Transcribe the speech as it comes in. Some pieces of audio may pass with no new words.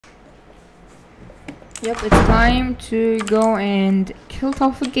Yep, it's time to go and kill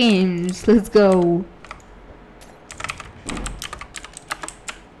Tawfik Gamez. Let's go.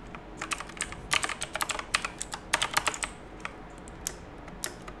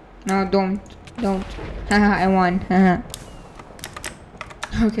 No, don't. Haha, I won. Haha.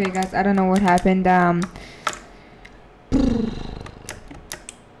 Okay, guys, I don't know what happened.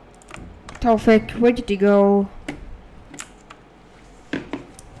 Tawfik, where did you go?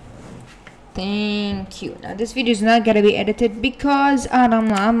 Thank you. Now this video is not gonna be edited because I'm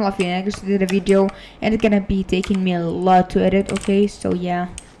laughing. I just did a video and it's gonna be taking me a lot to edit. Okay, so yeah.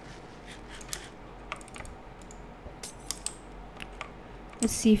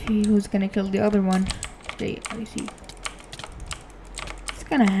 Let's see if who's gonna kill the other one. Okay, let me see. He's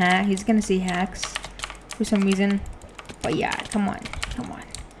gonna hack. He's gonna say hacks for some reason. But yeah, come on.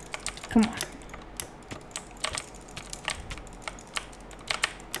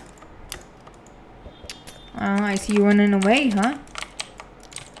 I see you running away, huh?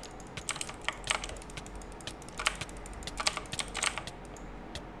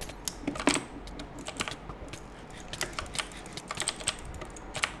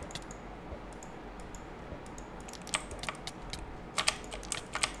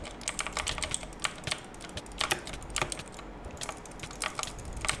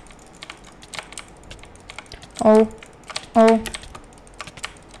 Oh.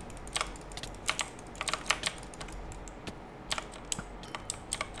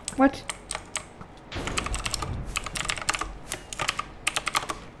 What?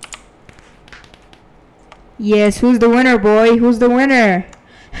 Yes, who's the winner, boy? Who's the winner?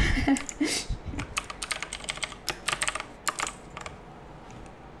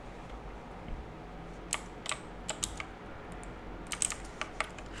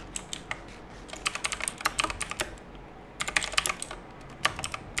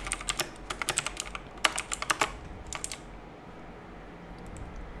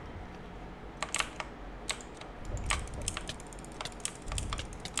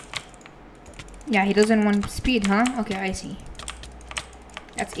 Yeah, he doesn't want speed, huh? Okay, I see.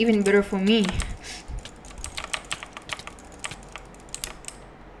 That's even better for me.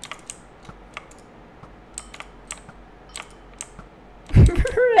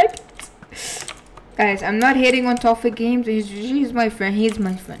 Correct. Guys, I'm not hating on Tawfik Gamez. He's my friend. He's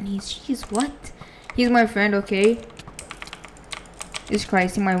my friend. He's what? He's my friend, okay? Jesus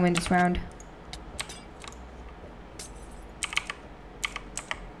Christ, he might win this round.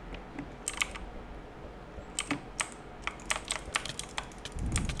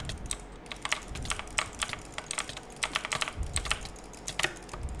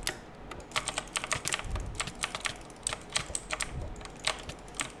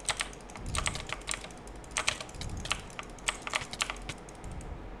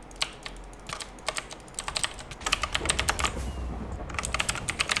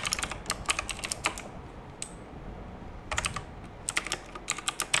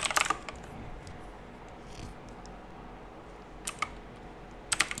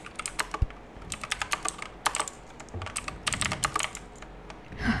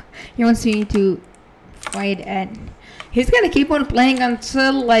 He wants me to fight and he's gonna keep on playing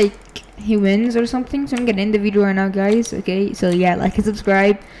until like he wins or something. So I'm gonna end the video right now, guys. Okay, so yeah, like and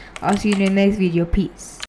subscribe. I'll see you in the next video. Peace.